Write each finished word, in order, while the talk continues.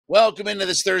Welcome into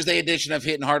this Thursday edition of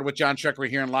Hittin Hard with John Chuckery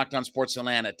here in Locked On Sports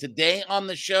Atlanta. Today on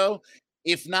the show,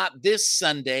 if not this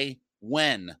Sunday,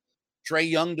 when? Trae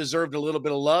Young deserved a little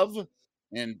bit of love,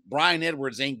 and Brian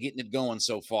Edwards ain't getting it going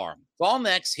so far. It's all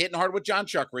next, Hittin Hard with John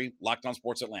Chuckery, Locked On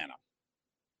Sports Atlanta.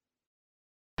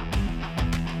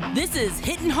 This is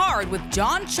Hittin Hard with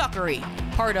John Chuckery,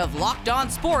 part of Locked On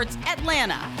Sports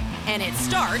Atlanta, and it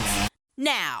starts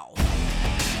now.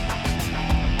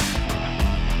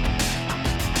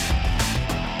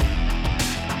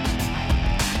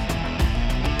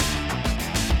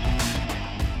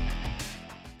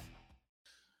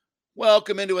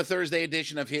 Welcome into a Thursday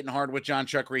edition of Hittin Hard with John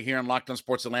Chuckery here on Locked On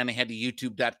Sports Atlanta. Head to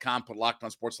youtube.com, put Locked On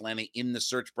Sports Atlanta in the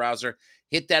search browser.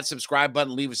 Hit that subscribe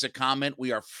button, leave us a comment.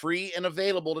 We are free and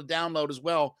available to download as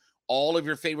well. All of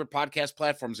your favorite podcast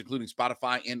platforms, including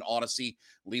Spotify and Odyssey.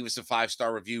 Leave us a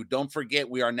 5-star review. Don't forget,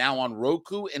 we are now on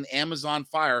Roku and Amazon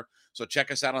Fire, so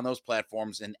check us out on those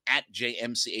platforms. And at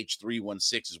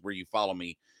JMCH316 is where you follow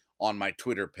me on my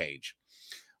Twitter page.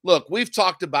 Look, we've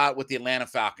talked about with the Atlanta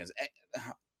Falcons.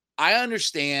 I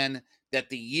understand that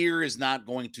the year is not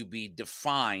going to be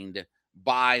defined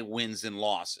by wins and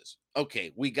losses.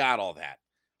 Okay, we got all that.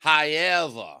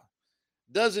 However,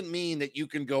 doesn't mean that you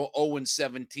can go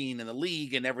 0-17 in the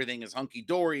league and everything is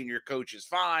hunky-dory and your coach is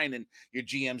fine and your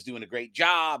GM's doing a great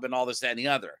job and all this, that, and the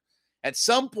other. At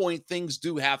some point, things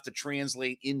do have to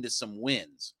translate into some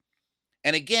wins.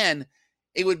 And again,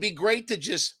 it would be great to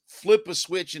just flip a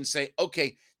switch and say,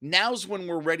 okay, now's when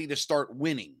we're ready to start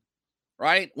winning.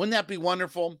 Right? Wouldn't that be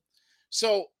wonderful?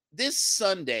 So this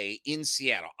Sunday in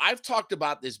Seattle, I've talked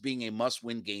about this being a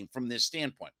must-win game from this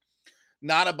standpoint.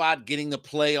 Not about getting the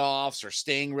playoffs or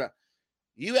staying.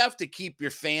 You have to keep your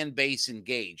fan base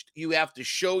engaged. You have to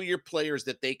show your players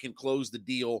that they can close the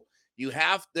deal.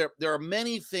 There are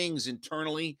many things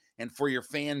internally and for your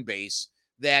fan base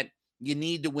that you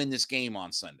need to win this game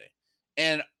on Sunday.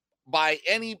 And by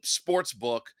any sports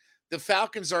book, the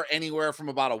Falcons are anywhere from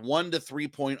about a 1 to 3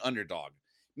 point underdog,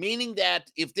 meaning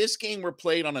that if this game were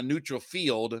played on a neutral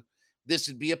field, this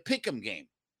would be a pick'em game.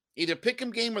 Either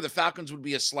pick'em game or the Falcons would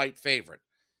be a slight favorite.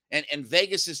 And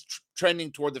Vegas is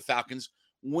trending toward the Falcons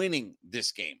winning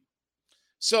this game.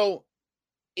 So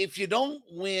if you don't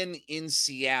win in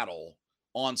Seattle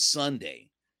on Sunday,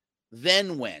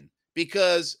 then when?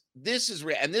 Because this is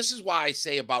why I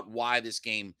say about why this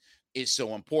game is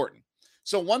so important.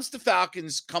 So once the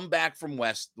Falcons come back from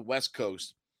the West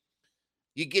Coast,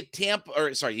 you get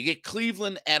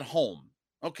Cleveland at home.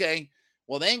 Okay.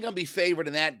 Well, they ain't going to be favored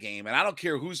in that game. And I don't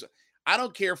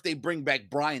care if they bring back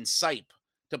Brian Sipe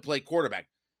to play quarterback.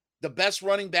 The best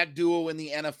running back duo in the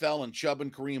NFL and Chubb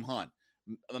and Kareem Hunt.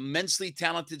 Immensely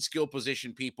talented skill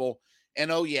position people.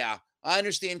 And oh yeah, I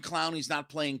understand Clowney's not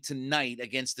playing tonight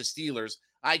against the Steelers.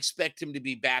 I expect him to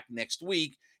be back next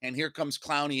week. And here comes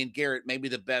Clowney and Garrett, maybe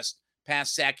the best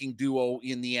pass sacking duo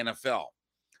in the NFL.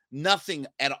 Nothing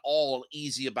at all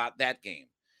easy about that game.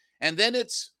 And then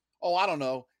it's,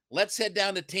 let's head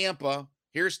down to Tampa.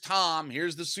 Here's Tom.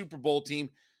 Here's the Super Bowl team.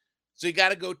 So you got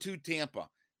to go to Tampa.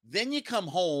 Then you come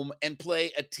home and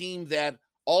play a team that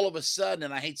all of a sudden,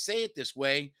 and I hate to say it this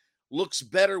way, looks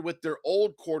better with their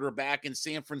old quarterback in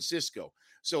San Francisco.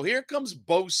 So here comes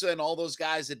Bosa and all those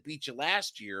guys that beat you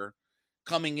last year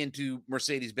coming into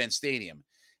Mercedes-Benz Stadium.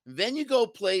 Then you go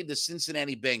play the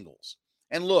Cincinnati Bengals.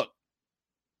 And look,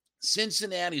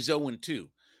 Cincinnati's 0-2.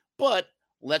 But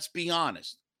let's be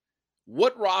honest.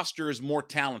 What roster is more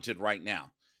talented right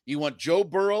now? You want Joe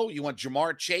Burrow, you want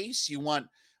Jamar Chase, you want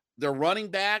their running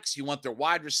backs, you want their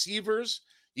wide receivers,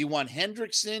 you want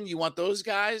Hendrickson, you want those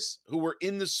guys who were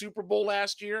in the Super Bowl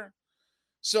last year.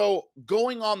 So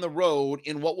going on the road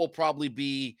in what will probably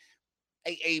be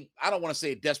I don't want to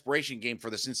say a desperation game for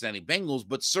the Cincinnati Bengals,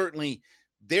 but certainly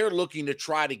they're looking to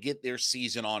try to get their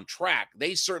season on track.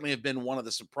 They certainly have been one of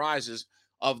the surprises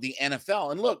of the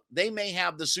NFL. And look, they may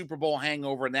have the Super Bowl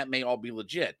hangover and that may all be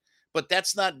legit, but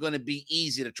that's not going to be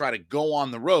easy to try to go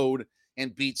on the road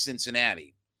and beat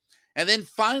Cincinnati. And then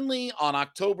finally on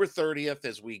October 30th,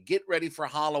 as we get ready for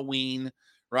Halloween,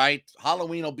 right?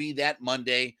 Halloween will be that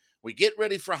Monday. We get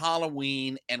ready for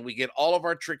Halloween and we get all of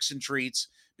our tricks and treats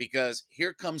because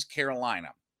here comes Carolina.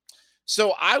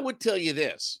 So I would tell you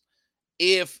this.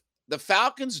 If the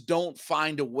Falcons don't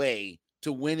find a way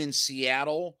to win in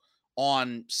Seattle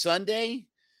on Sunday,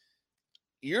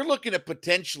 you're looking at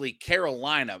potentially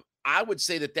Carolina. I would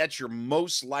say that that's your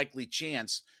most likely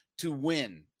chance to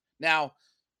win. Now,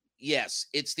 yes,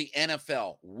 it's the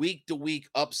NFL. Week to week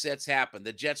upsets happen.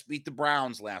 The Jets beat the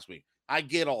Browns last week. I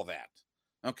get all that.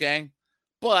 Okay.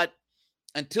 But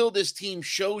until this team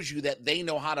shows you that they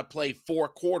know how to play 4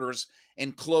 quarters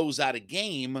and close out a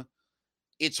game,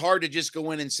 it's hard to just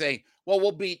go in and say, well,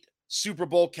 we'll beat Super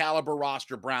Bowl caliber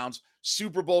roster Browns,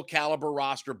 Super Bowl caliber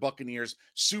roster Buccaneers,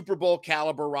 Super Bowl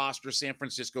caliber roster San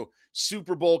Francisco,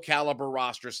 Super Bowl caliber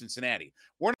roster Cincinnati.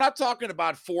 We're not talking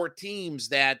about 4 teams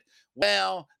that,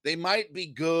 well, they might be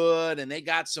good and they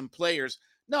got some players.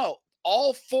 No,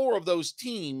 all 4 of those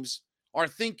teams are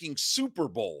thinking Super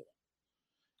Bowl.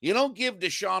 You don't give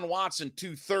Deshaun Watson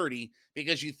 230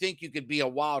 because you think you could be a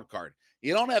wild card.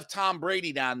 You don't have Tom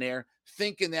Brady down there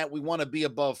thinking that we want to be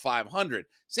above 500.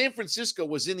 San Francisco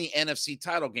was in the NFC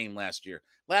title game last year.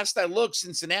 Last I looked,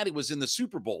 Cincinnati was in the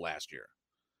Super Bowl last year.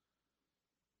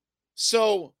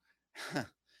 So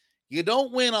you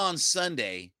don't win on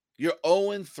Sunday. You're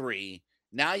 0-3.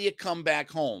 Now you come back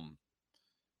home.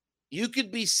 You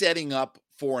could be setting up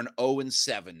for an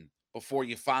 0-7 before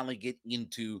you finally get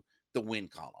into the win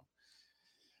column.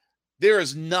 There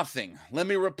is nothing, let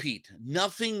me repeat,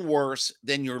 nothing worse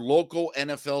than your local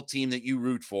NFL team that you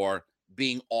root for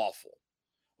being awful.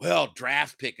 Well,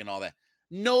 draft pick and all that.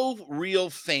 No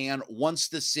real fan wants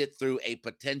to sit through a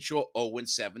potential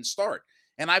 0-7 start.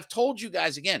 And I've told you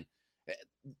guys again,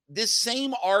 this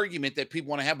same argument that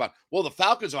people want to have about, well, the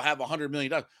Falcons will have $100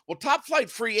 million. Well, top flight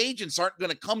free agents aren't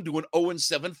going to come to an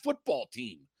 0-7 football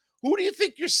team. Who do you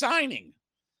think you're signing?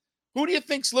 Who do you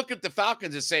think's looking at the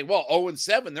Falcons and say, well,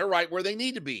 0-7, they're right where they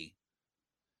need to be?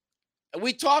 And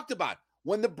we talked about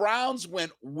when the Browns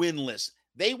went winless,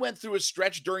 they went through a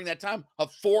stretch during that time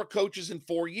of 4 coaches in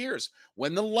 4 years.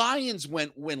 When the Lions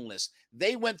went winless,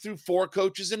 they went through 4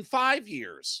 coaches in 5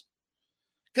 years.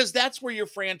 Because that's where your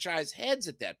franchise heads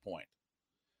at that point.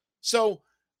 So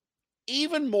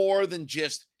even more than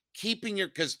just keeping your,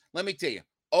 because let me tell you,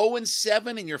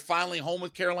 0-7 and you're finally home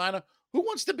with Carolina, who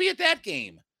wants to be at that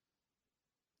game?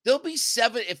 There'll be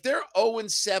 7. If they're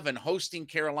 0-7 hosting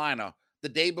Carolina the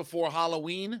day before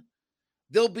Halloween,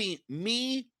 there'll be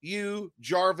me, you,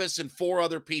 Jarvis, and 4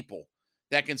 other people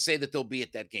that can say that they'll be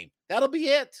at that game. That'll be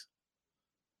it.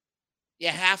 You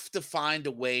have to find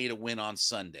a way to win on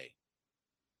Sunday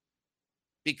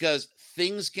because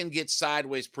things can get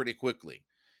sideways pretty quickly.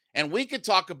 And we could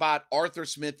talk about Arthur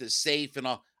Smith is safe and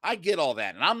all. I get all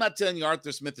that. And I'm not telling you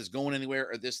Arthur Smith is going anywhere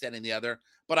or this, that, and the other.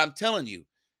 But I'm telling you,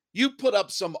 you put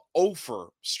up some offer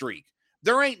streak.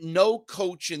 There ain't no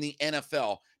coach in the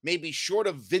NFL, maybe short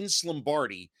of Vince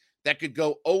Lombardi, that could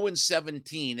go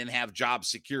 0-17 and have job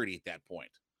security at that point.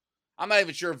 I'm not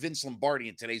even sure if Vince Lombardi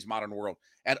in today's modern world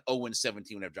at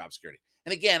 0-17 would have job security.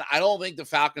 And again, I don't think the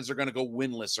Falcons are going to go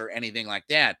winless or anything like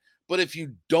that. But if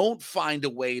you don't find a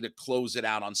way to close it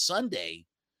out on Sunday,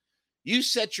 you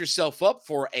set yourself up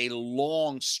for a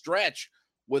long stretch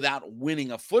without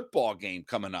winning a football game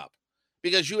coming up.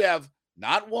 Because you have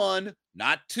not 1,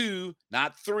 not 2,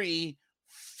 not 3,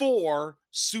 4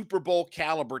 Super Bowl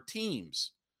caliber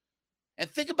teams. And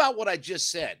think about what I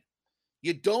just said.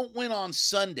 You don't win on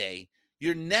Sunday.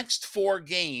 Your next 4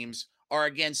 games are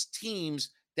against teams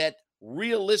that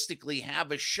realistically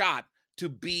have a shot to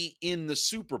be in the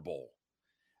Super Bowl.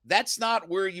 That's not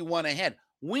where you want to head.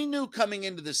 We knew coming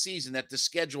into the season that the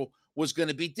schedule was going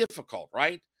to be difficult,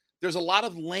 right? There's a lot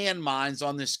of landmines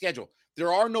on this schedule.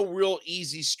 There are no real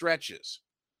easy stretches.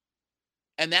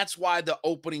 And that's why the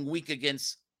opening week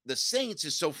against the Saints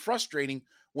is so frustrating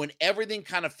when everything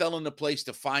kind of fell into place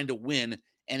to find a win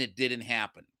and it didn't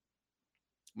happen.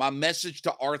 My message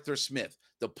to Arthur Smith,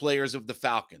 the players of the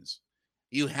Falcons,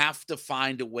 you have to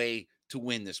find a way to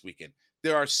win this weekend.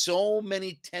 There are so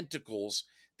many tentacles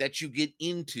that you get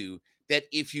into that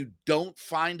if you don't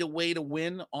find a way to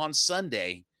win on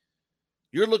Sunday,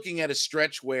 you're looking at a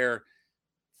stretch where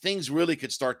things really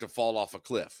could start to fall off a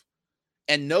cliff.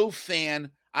 And no fan,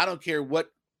 I don't care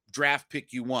what draft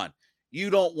pick you want, you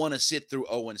don't want to sit through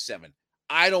 0-7.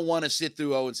 I don't want to sit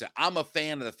through 0-7. I'm a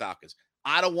fan of the Falcons.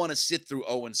 I don't want to sit through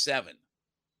 0-7.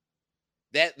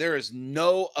 That there is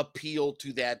no appeal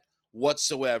to that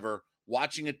whatsoever,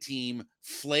 watching a team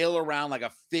flail around like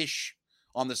a fish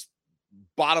on the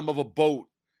bottom of a boat,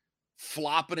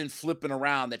 flopping and flipping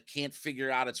around that can't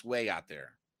figure out its way out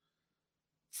there.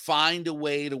 Find a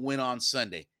way to win on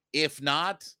Sunday. If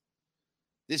not,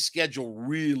 this schedule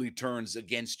really turns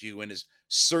against you and is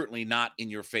certainly not in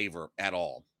your favor at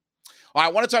all. All right,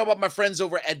 I want to talk about my friends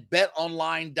over at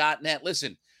betonline.net.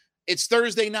 Listen, it's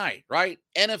Thursday night, right?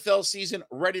 NFL season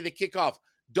ready to kick off.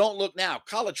 Don't look now.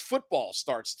 College football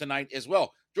starts tonight as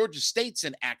well. Georgia State's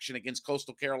in action against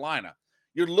Coastal Carolina.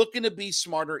 You're looking to be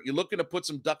smarter. You're looking to put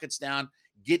some ducats down,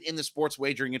 get in the sports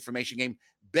wagering information game.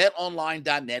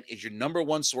 BetOnline.net is your number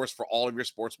one source for all of your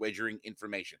sports wagering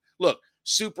information. Look,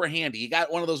 super handy. You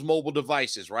got one of those mobile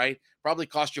devices, right? Probably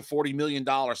cost you $40 million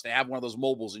to have one of those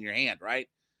mobiles in your hand, right?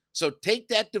 So take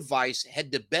that device,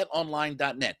 head to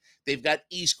betonline.net. They've got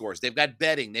e-scores, they've got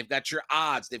betting, they've got your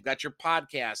odds, they've got your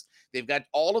podcast, they've got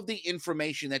all of the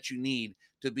information that you need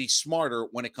to be smarter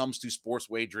when it comes to sports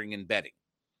wagering and betting.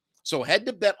 So head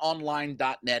to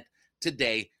betonline.net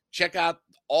today. Check out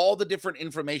all the different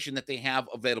information that they have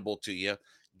available to you.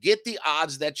 Get the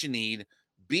odds that you need.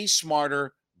 Be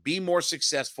smarter, be more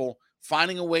successful,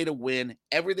 finding a way to win.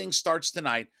 Everything starts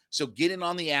tonight. So get in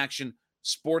on the action.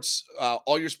 Sports,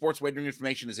 all your sports wagering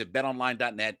information is at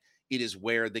betonline.net. It is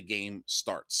where the game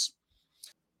starts.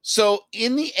 So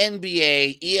in the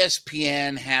NBA,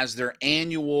 ESPN has their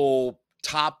annual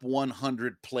top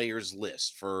 100 players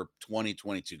list for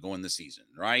 2022 going the season,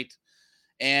 right?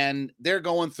 And they're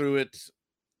going through it.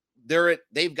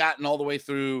 They've gotten all the way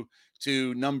through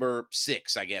to number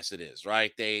 6, I guess it is,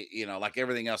 right? They, like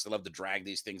everything else, they love to drag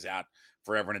these things out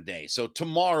forever and a day. So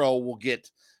tomorrow we'll get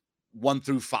 1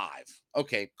 through 5.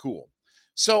 Okay, cool.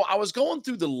 So I was going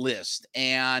through the list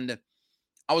and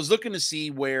I was looking to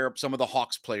see where some of the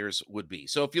Hawks players would be.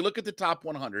 So if you look at the top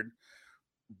 100,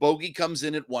 Bogey comes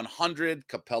in at 100,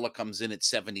 Capella comes in at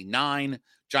 79,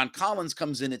 John Collins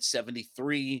comes in at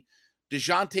 73,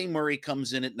 DeJounte Murray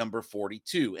comes in at number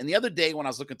 42. And the other day when I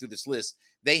was looking through this list,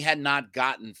 they had not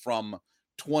gotten from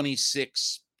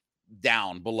 26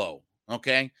 down below,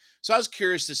 okay? So I was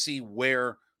curious to see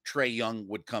where Trae Young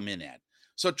would come in at.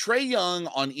 So Trae Young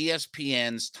on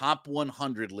ESPN's top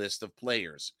 100 list of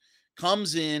players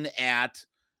comes in at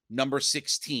number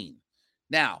 16.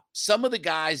 Now, some of the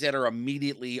guys that are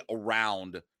immediately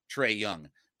around Trae Young,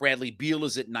 Bradley Beal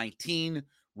is at 19,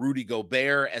 Rudy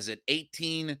Gobert is at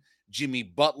 18, Jimmy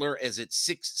Butler is at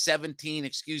 17,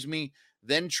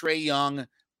 then Trae Young,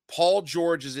 Paul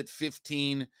George is at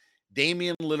 15,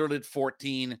 Damian Lillard at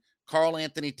 14, Karl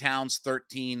Anthony Towns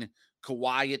 13,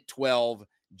 Kawhi at 12,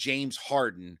 James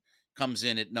Harden comes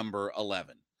in at number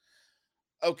 11.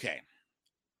 Okay.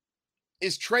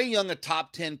 Is Trae Young a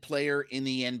top 10 player in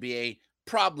the NBA?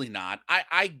 Probably not.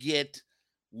 I get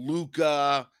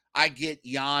Luka. I get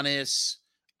Giannis.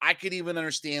 I could even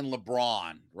understand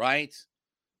LeBron, right?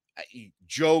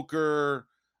 Joker,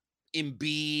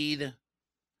 Embiid.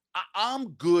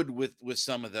 I'm good with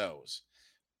some of those.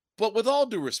 But with all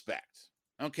due respect,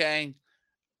 okay,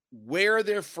 where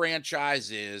their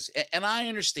franchise is, and I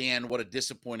understand what a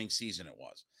disappointing season it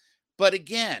was. But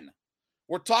again,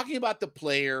 we're talking about the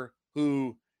player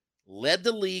who led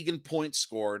the league in points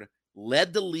scored,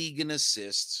 led the league in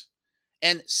assists,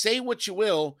 and say what you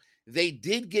will, they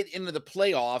did get into the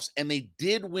playoffs and they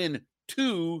did win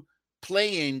 2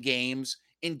 play-in games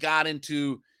and got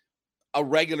into a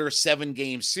regular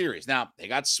 7-game series. Now, they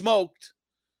got smoked,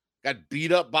 got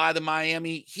beat up by the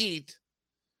Miami Heat,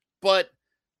 but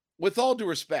with all due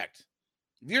respect,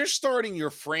 if you're starting your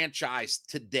franchise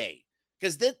today,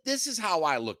 because this is how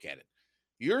I look at it.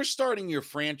 You're starting your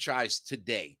franchise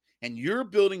today, and you're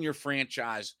building your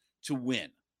franchise to win.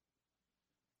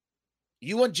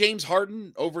 You want James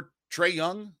Harden over Trae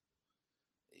Young?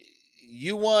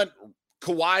 You want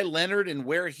Kawhi Leonard and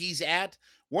where he's at?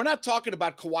 We're not talking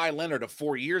about Kawhi Leonard of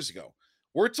 4 years ago.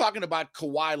 We're talking about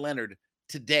Kawhi Leonard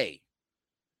today.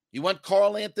 You want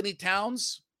Karl Anthony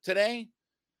Towns today?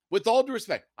 With all due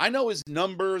respect, I know his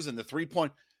numbers and the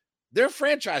 3-point. Their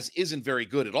franchise isn't very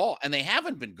good at all, and they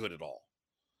haven't been good at all.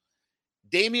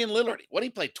 Damian Lillard, what, he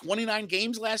played 29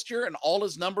 games last year and all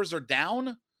his numbers are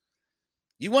down?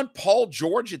 You want Paul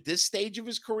George at this stage of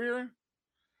his career?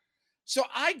 So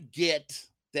I get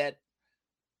that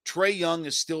Trae Young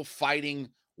is still fighting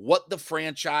what the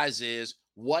franchise is,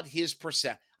 what his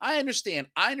percent. I understand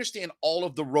all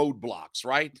of the roadblocks,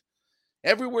 right?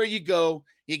 Everywhere you go,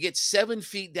 you get 7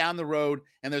 feet down the road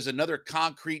and there's another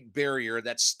concrete barrier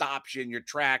that stops you in your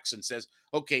tracks and says,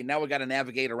 okay, now we got to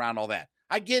navigate around all that.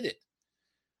 I get it.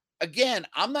 Again,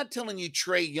 I'm not telling you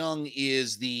Trae Young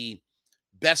is the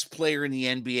best player in the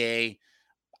NBA.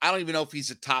 I don't even know if he's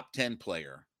a top 10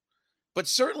 player. But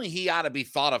certainly he ought to be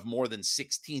thought of more than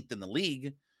 16th in the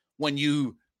league when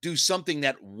you do something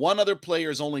that one other player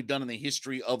has only done in the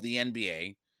history of the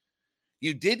NBA.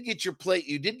 You did get your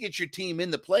team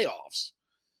in the playoffs.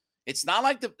 It's not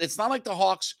like the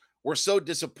Hawks were so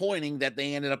disappointing that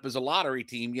they ended up as a lottery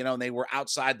team, and they were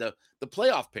outside the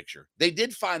playoff picture. They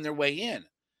did find their way in.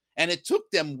 And it took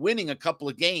them winning a couple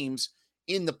of games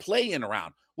in the play-in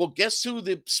round. Well, guess who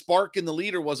the spark and the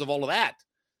leader was of all of that?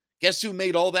 Guess who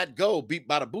made all that go? Beat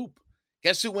bada boop.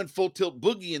 Guess who went full tilt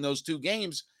boogie in those 2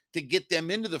 games to get them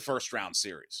into the first round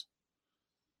series?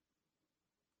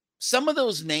 Some of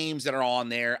those names that are on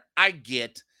there, I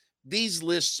get. These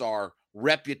lists are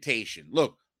reputation.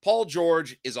 Look, Paul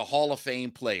George is a Hall of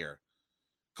Fame player.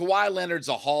 Kawhi Leonard's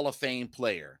a Hall of Fame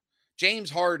player.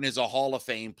 James Harden is a Hall of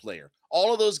Fame player.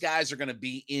 All of those guys are going to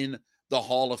be in the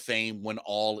Hall of Fame when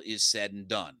all is said and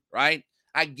done, right?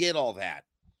 I get all that.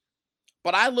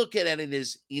 But I look at it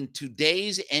as in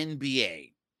today's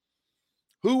NBA,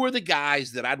 who are the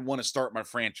guys that I'd want to start my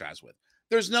franchise with?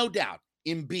 There's no doubt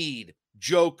Embiid,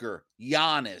 Joker,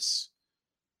 Giannis,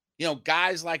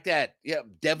 guys like that. Yeah,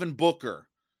 Devin Booker.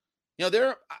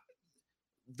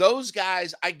 Those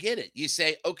guys, I get it. You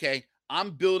say, okay,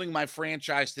 I'm building my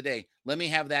franchise today. Let me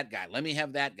have that guy. Let me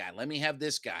have that guy. Let me have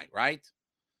this guy, right?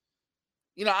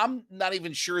 I'm not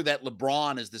even sure that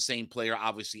LeBron is the same player,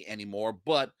 obviously, anymore.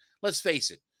 But let's face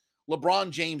it,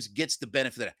 LeBron James gets the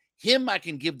benefit of that. Him, I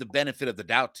can give the benefit of the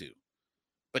doubt to.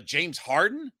 But James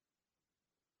Harden,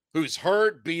 who's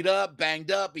hurt, beat up,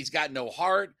 banged up, he's got no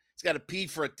heart, he's got to pee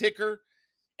for a ticker,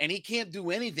 and he can't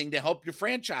do anything to help your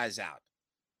franchise out.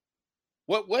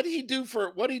 What did he do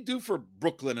for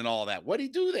Brooklyn and all that? What did he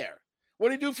do there? What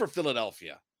did he do for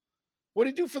Philadelphia? What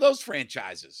did he do for those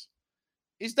franchises?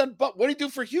 He's done, but what did he do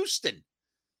for Houston?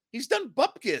 He's done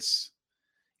bupkis.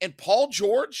 And Paul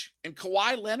George and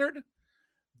Kawhi Leonard,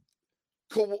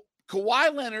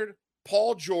 Kawhi Leonard,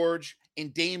 Paul George,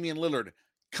 and Damian Lillard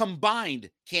combined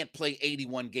can't play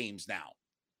 81 games now.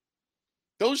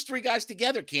 Those three guys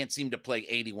together can't seem to play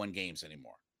 81 games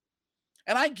anymore.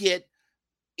 And I get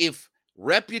if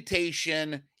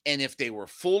reputation and if they were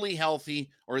fully healthy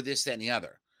or this, that, and the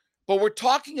other. But we're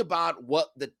talking about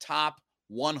what the top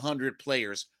 100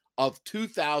 players of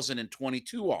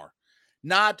 2022 are,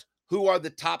 not who are the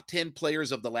top 10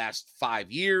 players of the last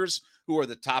 5 years, who are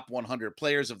the top 100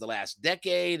 players of the last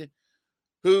decade,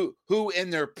 who in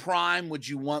their prime would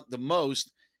you want the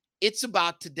most. It's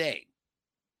about today.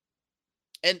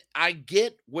 And I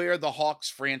get where the Hawks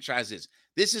franchise is.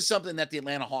 This is something that the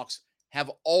Atlanta Hawks have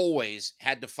always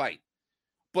had to fight.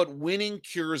 But winning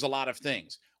cures a lot of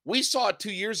things. We saw it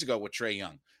 2 years ago with Trae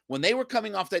Young. When they were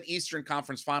coming off that Eastern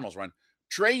Conference Finals run,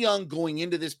 Trae Young going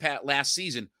into this last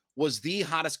season was the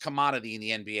hottest commodity in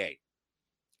the NBA.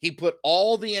 He put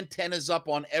all the antennas up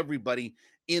on everybody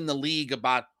in the league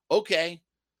about, okay,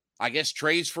 I guess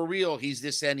Trae's for real. He's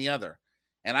this and the other.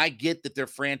 And I get that their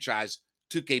franchise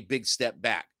took a big step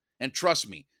back. And trust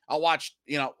me, I watched,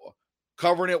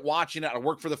 covering it, watching it. I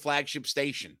work for the flagship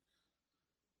station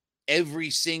every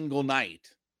single night.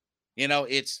 We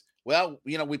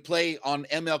play on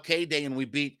MLK Day and we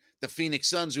beat the Phoenix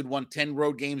Suns, who'd won 10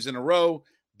 road games in a row,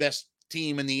 best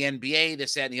team in the NBA,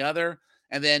 this, that, and the other.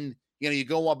 And then, you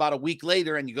go about a week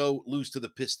later and you go lose to the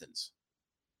Pistons.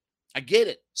 I get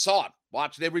it. Saw it.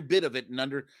 Watched every bit of it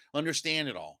and understand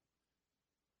it all.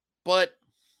 But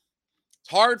it's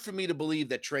hard for me to believe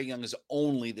that Trae Young is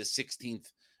only the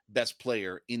 16th best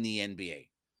player in the NBA.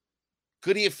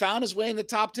 Could he have found his way in the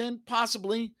top 10?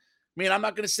 Possibly. I mean, I'm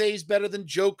not going to say he's better than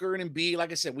Joker and Embiid.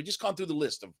 Like I said, we just gone through the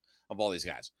list of all these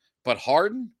guys. But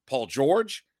Harden, Paul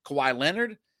George, Kawhi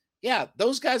Leonard, yeah,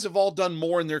 those guys have all done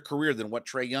more in their career than what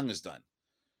Trae Young has done.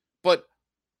 But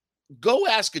go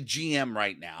ask a GM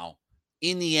right now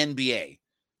in the NBA.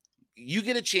 You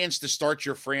get a chance to start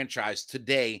your franchise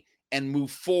today and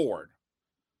move forward.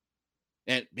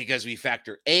 And because we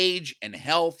factor age and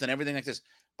health and everything like this.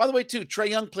 By the way, too, Trae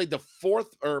Young played the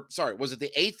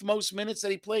eighth most minutes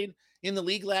that he played in the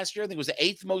league last year? I think it was the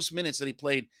eighth most minutes that he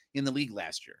played in the league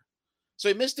last year. So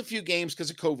he missed a few games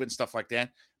because of COVID and stuff like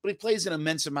that, but he plays an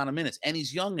immense amount of minutes, and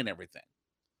he's young and everything.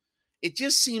 It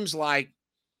just seems like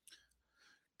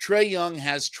Trae Young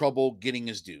has trouble getting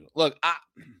his due. Look,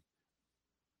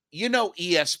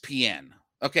 ESPN,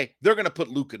 okay, they're going to put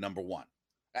Luka number one.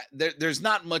 There's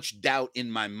not much doubt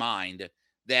in my mind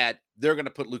that they're going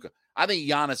to put Luka. I think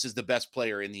Giannis is the best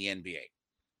player in the NBA.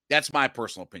 That's my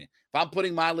personal opinion. If I'm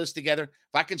putting my list together,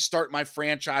 if I can start my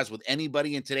franchise with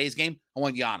anybody in today's game, I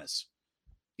want Giannis.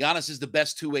 Giannis is the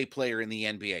best two-way player in the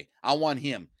NBA. I want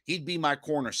him. He'd be my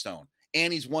cornerstone,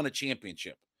 and he's won a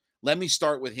championship. Let me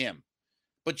start with him.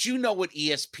 But you know what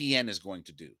ESPN is going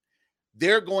to do.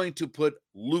 They're going to put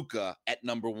Luka at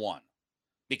number one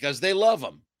because they love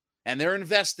him, and they're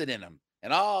invested in him.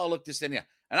 And, look, this and that.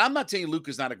 And I'm not telling you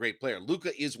Luka's not a great player. Luka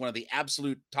is one of the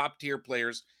absolute top-tier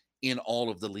players in all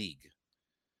of the league.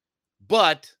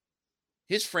 But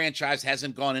his franchise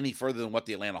hasn't gone any further than what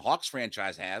the Atlanta Hawks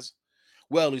franchise has.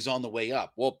 Well, he's on the way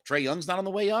up. Well, Trae Young's not on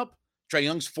the way up. Trae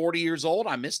Young's 40 years old.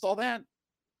 I missed all that.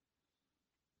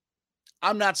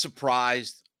 I'm not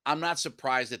surprised. I'm not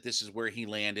surprised that this is where he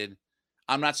landed.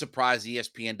 I'm not surprised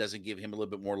ESPN doesn't give him a little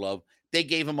bit more love. They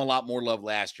gave him a lot more love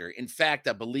last year. In fact,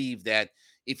 I believe that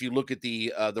if you look at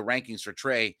the rankings for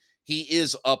Trae, he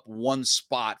is up one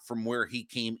spot from where he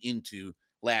came into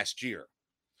last year.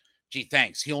 Gee,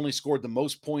 thanks. He only scored the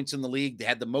most points in the league. They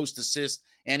had the most assists,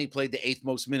 and he played the 8th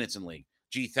most minutes in the league.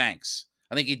 Gee, thanks.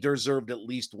 I think he deserved at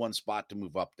least one spot to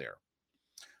move up there.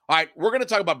 All right, we're going to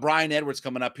talk about Brian Edwards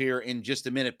coming up here in just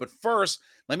a minute. But first,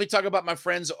 let me talk about my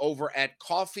friends over at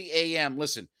Coffee AM.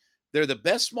 Listen, they're the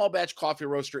best small batch coffee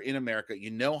roaster in America.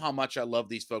 You know how much I love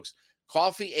these folks.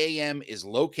 Coffee AM is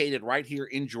located right here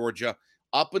in Georgia,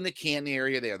 up in the Canton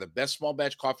area. They are the best small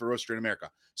batch coffee roaster in America.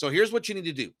 So here's what you need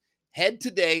to do. Head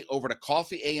today over to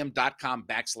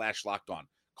coffeeam.com/lockedon.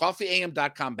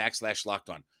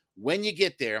 Coffeeam.com/lockedon. When you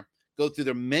get there, go through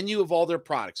the menu of all their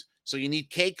products. So you need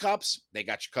K-Cups, they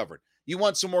got you covered. You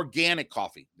want some organic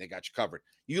coffee, they got you covered.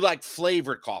 You like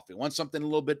flavored coffee, want something a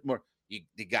little bit more, you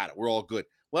got it. We're all good.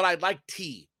 Well, I'd like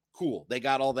tea. Cool. They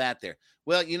got all that there.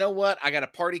 Well, you know what? I got a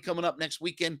party coming up next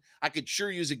weekend. I could sure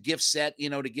use a gift set,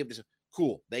 to give this.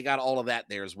 Cool. They got all of that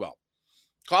there as well.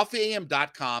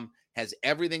 Coffeeam.com has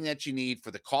everything that you need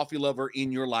for the coffee lover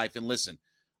in your life. And listen,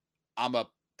 I'm a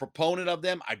proponent of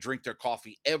them. I drink their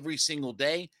coffee every single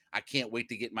day. I can't wait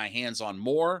to get my hands on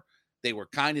more. They were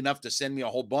kind enough to send me a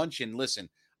whole bunch. And listen,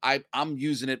 I'm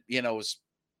using it, as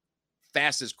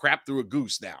fast as crap through a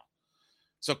goose now.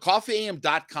 So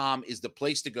coffeeam.com is the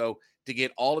place to go to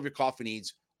get all of your coffee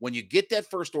needs. When you get that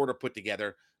first order put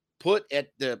together, put at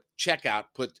the checkout,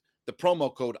 put the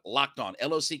promo code locked on,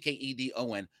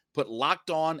 LOCKEDON, put locked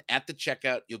on at the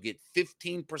checkout. You'll get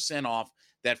 15% off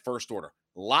that first order.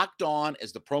 Locked on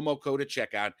as the promo code at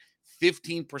checkout,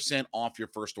 15% off your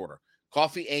first order.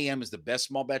 Coffee AM is the best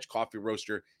small batch coffee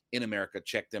roaster in America.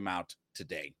 Check them out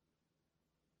today.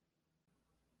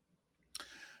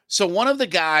 So one of the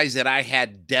guys that I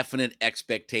had definite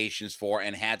expectations for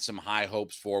and had some high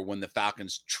hopes for when the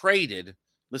Falcons traded,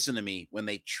 listen to me, when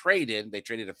they traded a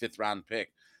 5th round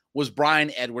pick, was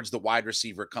Brian Edwards, the wide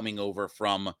receiver coming over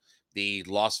from the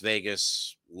Las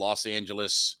Vegas, Los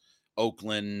Angeles,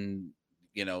 Oakland,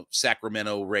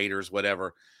 Sacramento Raiders,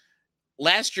 whatever.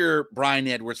 Last year, Brian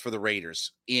Edwards for the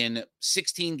Raiders in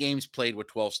 16 games played with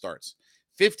 12 starts,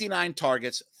 59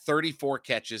 targets, 34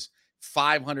 catches,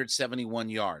 571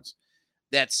 yards.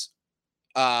 That's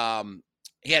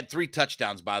he had 3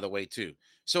 touchdowns, by the way, too.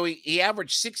 So he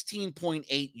averaged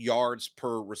 16.8 yards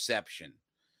per reception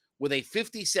with a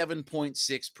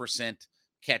 57.6%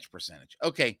 catch percentage.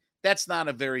 Okay, that's not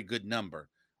a very good number.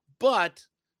 But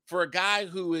for a guy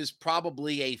who is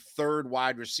probably a 3rd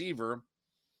wide receiver,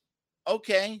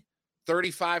 okay,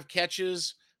 35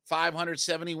 catches,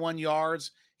 571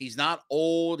 yards. He's not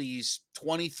old. He's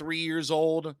 23 years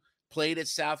old, played at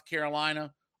South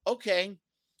Carolina. Okay.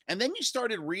 And then you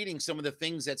started reading some of the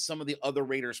things that some of the other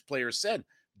Raiders players said,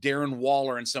 Darren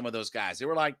Waller and some of those guys. They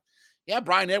were like, yeah,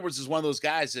 Brian Edwards is one of those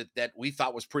guys that we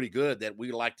thought was pretty good, that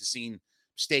we'd like to see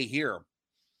stay here.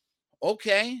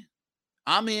 Okay,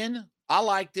 I'm in. I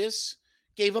like this.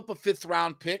 Gave up a 5th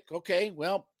round pick. Okay,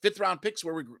 well, 5th round picks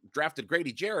where we drafted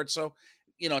Grady Jarrett. So,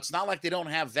 it's not like they don't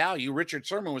have value. Richard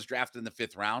Sherman was drafted in the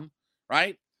 5th round,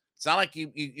 right? It's not like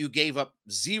you gave up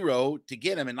 0 to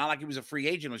get him, and not like he was a free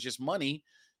agent. It was just money.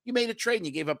 You made a trade and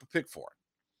you gave up a pick for it.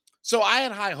 So I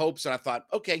had high hopes, and I thought,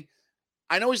 okay,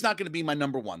 I know he's not going to be my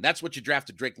number 1. That's what you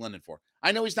drafted Drake London for.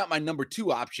 I know he's not my number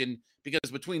 2 option,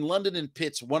 because between London and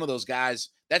Pitts, one of those guys,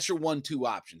 that's your 1-2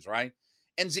 options, right?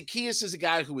 And Zaccheaus is a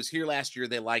guy who was here last year.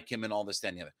 They like him and all this, that,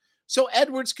 and the other. So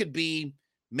Edwards could be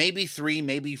maybe 3,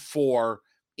 maybe 4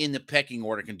 in the pecking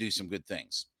order, can do some good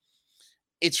things.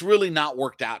 It's really not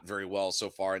worked out very well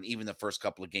so far, and even the first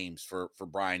couple of games for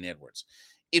Brian Edwards.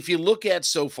 If you look at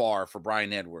so far for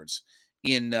Brian Edwards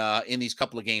in these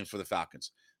couple of games for the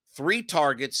Falcons, 3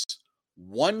 targets,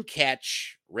 1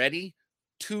 catch, ready,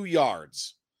 2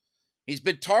 yards. He's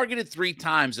been targeted 3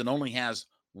 times and only has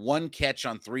 1 catch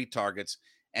on 3 targets,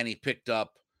 and he picked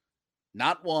up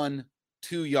not 1,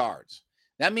 2 yards.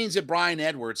 That means that Brian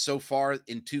Edwards so far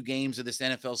in 2 games of this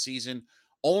NFL season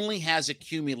only has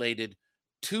accumulated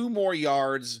 2 more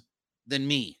yards than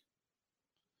me.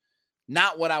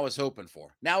 Not what I was hoping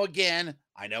for. Now, again,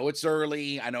 I know it's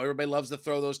early. I know everybody loves to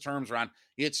throw those terms around.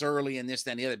 It's early and this,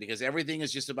 that, and the other, because everything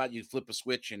is just about you flip a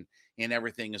switch and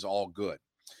everything is all good.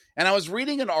 And I was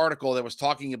reading an article that was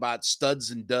talking about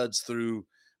studs and duds through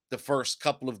the first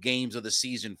couple of games of the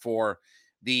season for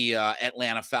the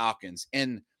Atlanta Falcons.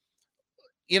 And,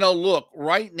 look,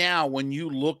 right now, when you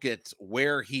look at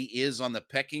where he is on the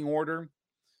pecking order,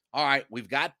 all right, we've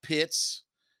got Pitts.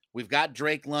 We've got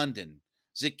Drake London.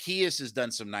 Zaccheaus has done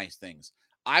some nice things.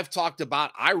 I've talked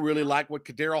about, I really like what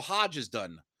Kadero Hodge has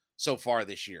done so far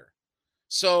this year.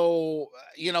 So,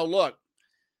 look,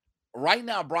 right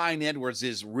now, Brian Edwards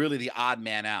is really the odd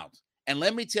man out. And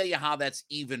let me tell you how that's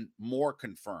even more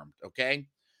confirmed, okay?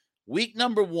 Week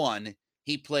number 1,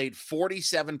 he played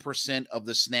 47% of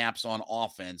the snaps on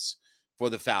offense for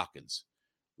the Falcons.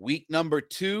 Week number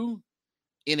 2,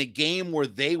 in a game where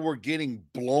they were getting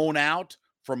blown out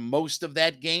for most of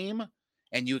that game,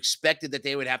 and you expected that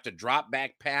they would have to drop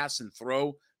back, pass, and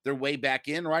throw their way back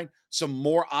in, right? Some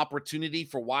more opportunity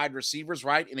for wide receivers,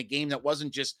 right? In a game that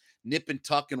wasn't just nip and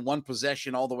tuck in one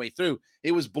possession all the way through.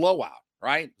 It was blowout,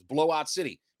 right? Blowout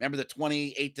city. Remember the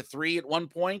 28-3 at one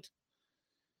point?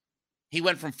 He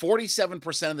went from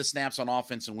 47% of the snaps on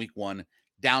offense in week 1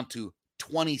 down to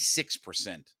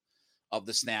 26% of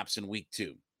the snaps in week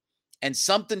 2. And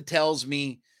something tells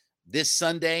me this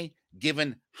Sunday,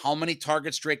 given how many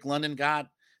targets Drake London got,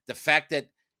 the fact that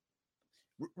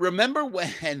remember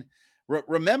when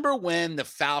the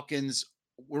Falcons,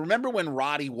 remember when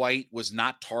Roddy White was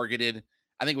not targeted?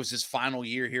 I think it was his final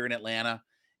year here in Atlanta,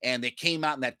 and they came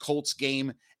out in that Colts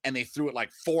game and they threw it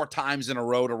like 4 times in a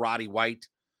row to Roddy White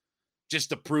just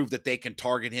to prove that they can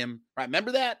target him. Right?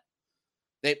 Remember that?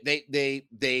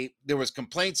 There was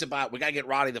complaints about, we got to get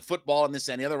Roddy the football and this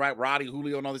and the other, right? Roddy,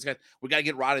 Julio, and all these guys. We got to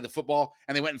get Roddy the football.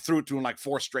 And they went and threw it to him like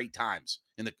 4 straight times.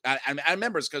 I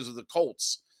remember it's because of the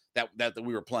Colts that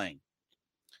we were playing.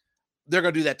 They're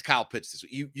going to do that to Kyle Pitts this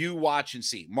week. You watch and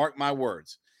see. Mark my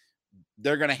words.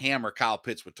 They're going to hammer Kyle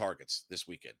Pitts with targets this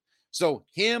weekend. So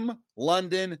him,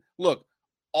 London, look,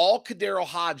 all Kadero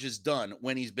Hodge has done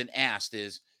when he's been asked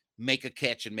is make a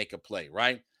catch and make a play,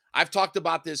 right? I've talked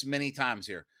about this many times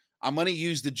here. I'm going to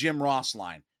use the Jim Ross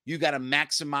line. You got to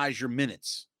maximize your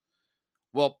minutes.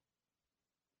 Well,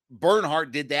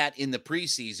 Bernhardt did that in the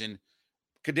preseason.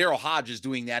 Kadero Hodge is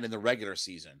doing that in the regular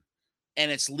season.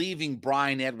 And it's leaving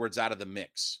Bryan Edwards out of the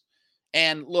mix.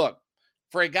 And look,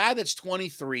 for a guy that's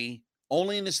 23,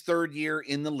 only in his 3rd year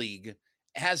in the league,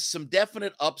 has some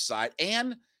definite upside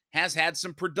and has had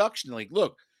some production in the league.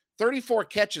 Look, 34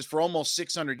 catches for almost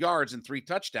 600 yards and 3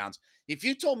 touchdowns. If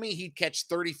you told me he'd catch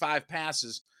 35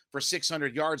 passes for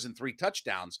 600 yards and 3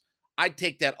 touchdowns, I'd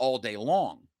take that all day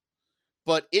long.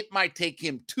 But it might take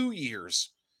him 2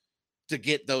 years to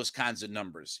get those kinds of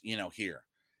numbers, here.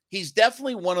 He's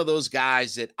definitely one of those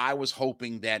guys that I was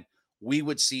hoping that we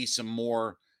would see some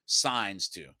more signs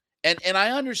to. And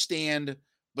I understand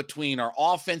between our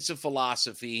offensive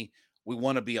philosophy, we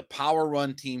want to be a power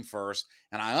run team first.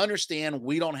 And I understand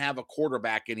we don't have a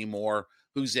quarterback anymore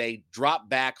who's a drop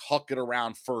back, huck it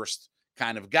around first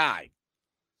kind of guy.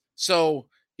 So,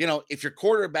 if your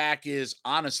quarterback is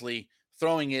honestly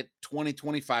throwing it 20,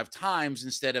 25 times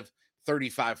instead of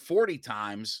 35, 40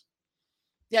 times,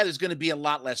 yeah, there's going to be a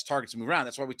lot less targets to move around.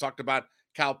 That's why we talked about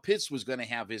Kyle Pitts was going to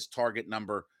have his target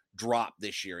number drop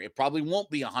this year. It probably won't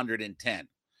be 110.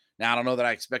 Now, I don't know that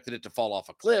I expected it to fall off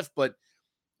a cliff, but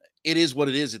it is what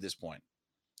it is at this point.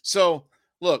 So,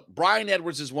 look, Bryan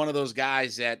Edwards is one of those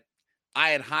guys that I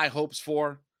had high hopes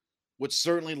for. Would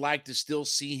certainly like to still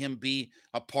see him be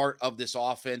a part of this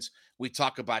offense. We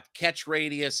talk about catch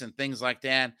radius and things like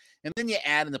that. And then you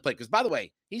add in the play. Because, by the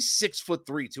way, he's 6'3",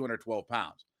 212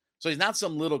 pounds. So he's not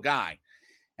some little guy.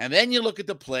 And then you look at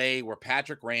the play where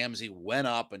Patrick Ramsey went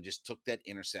up and just took that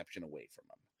interception away from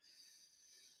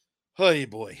him. Oy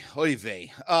boy. Oy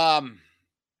vey. I'm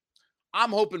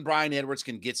hoping Bryan Edwards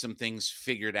can get some things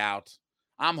figured out.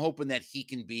 I'm hoping that he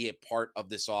can be a part of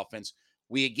this offense.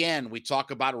 We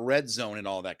talk about red zone and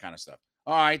all that kind of stuff.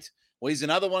 All right. Well, he's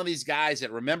another one of these guys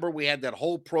that, remember, we had that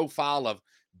whole profile of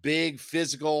big,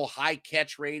 physical, high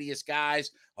catch radius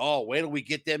guys. Oh, wait till we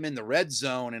get them in the red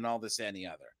zone and all this and the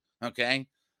other. Okay.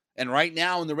 And right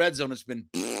now in the red zone, it's been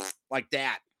like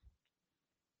that.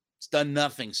 It's done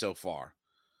nothing so far.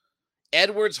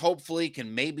 Edwards hopefully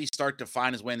can maybe start to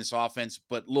find his way in this offense.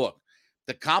 But look,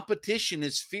 the competition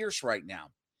is fierce right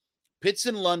now. Pitts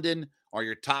and London are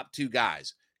your top 2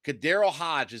 guys. Kadero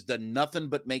Hodge has done nothing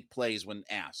but make plays when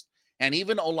asked. And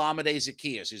even Olamide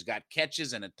Zaccheaus, who's got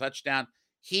catches and a touchdown,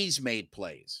 he's made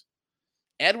plays.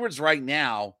 Edwards right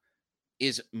now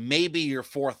is maybe your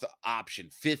 4th option,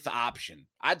 5th option.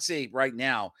 I'd say right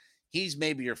now he's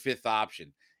maybe your 5th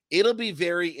option. It'll be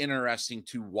very interesting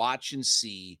to watch and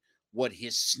see what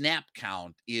his snap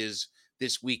count is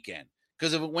this weekend.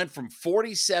 Because if it went from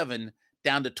 47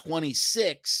 down to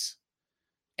 26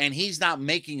 and he's not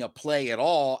making a play at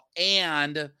all,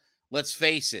 and let's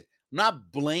face it, I'm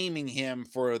not blaming him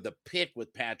for the pick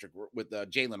with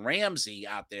Jalen Ramsey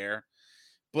out there,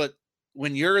 but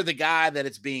when you're the guy that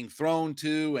it's being thrown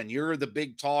to and you're the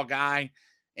big, tall guy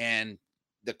and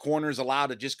the corner's allowed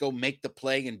to just go make the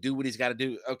play and do what he's got to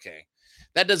do, okay,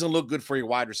 that doesn't look good for your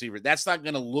wide receiver. That's not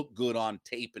going to look good on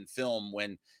tape and film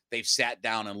when they've sat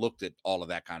down and looked at all of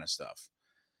that kind of stuff.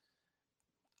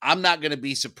 I'm not going to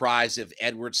be surprised if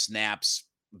Edwards snaps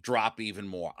drop even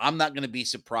more. I'm not going to be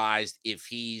surprised if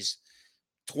he's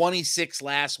 26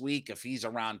 last week, if he's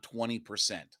around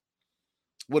 20%.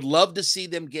 Would love to see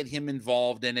them get him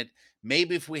involved in it.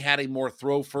 Maybe if we had a more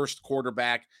throw-first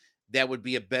quarterback, that would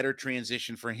be a better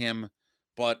transition for him.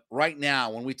 But right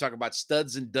now, when we talk about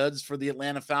studs and duds for the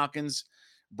Atlanta Falcons,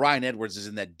 Bryan Edwards is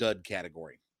in that dud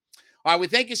category. All right, we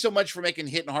thank you so much for making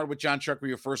Hittin' Hard with John Chuckery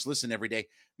your first listen every day.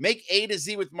 Make A to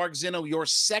Z with Mark Zinno your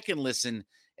second listen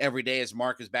every day as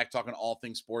Mark is back talking all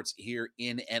things sports here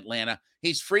in Atlanta.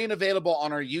 He's free and available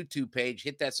on our YouTube page.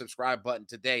 Hit that subscribe button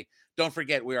today. Don't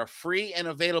forget, we are free and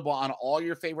available on all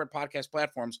your favorite podcast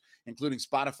platforms, including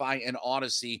Spotify and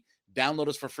Odyssey. Download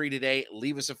us for free today.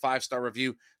 Leave us a 5-star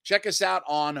review. Check us out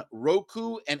on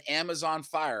Roku and Amazon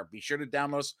Fire. Be sure to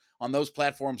download us on those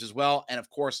platforms as well. And, of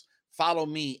course, follow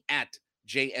me at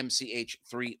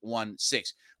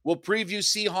JMCH316. We'll preview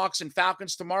Seahawks and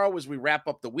Falcons tomorrow as we wrap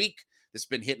up the week. This has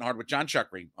been Hittin' Hard with John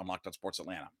Chuckery on Locked On Sports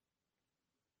Atlanta.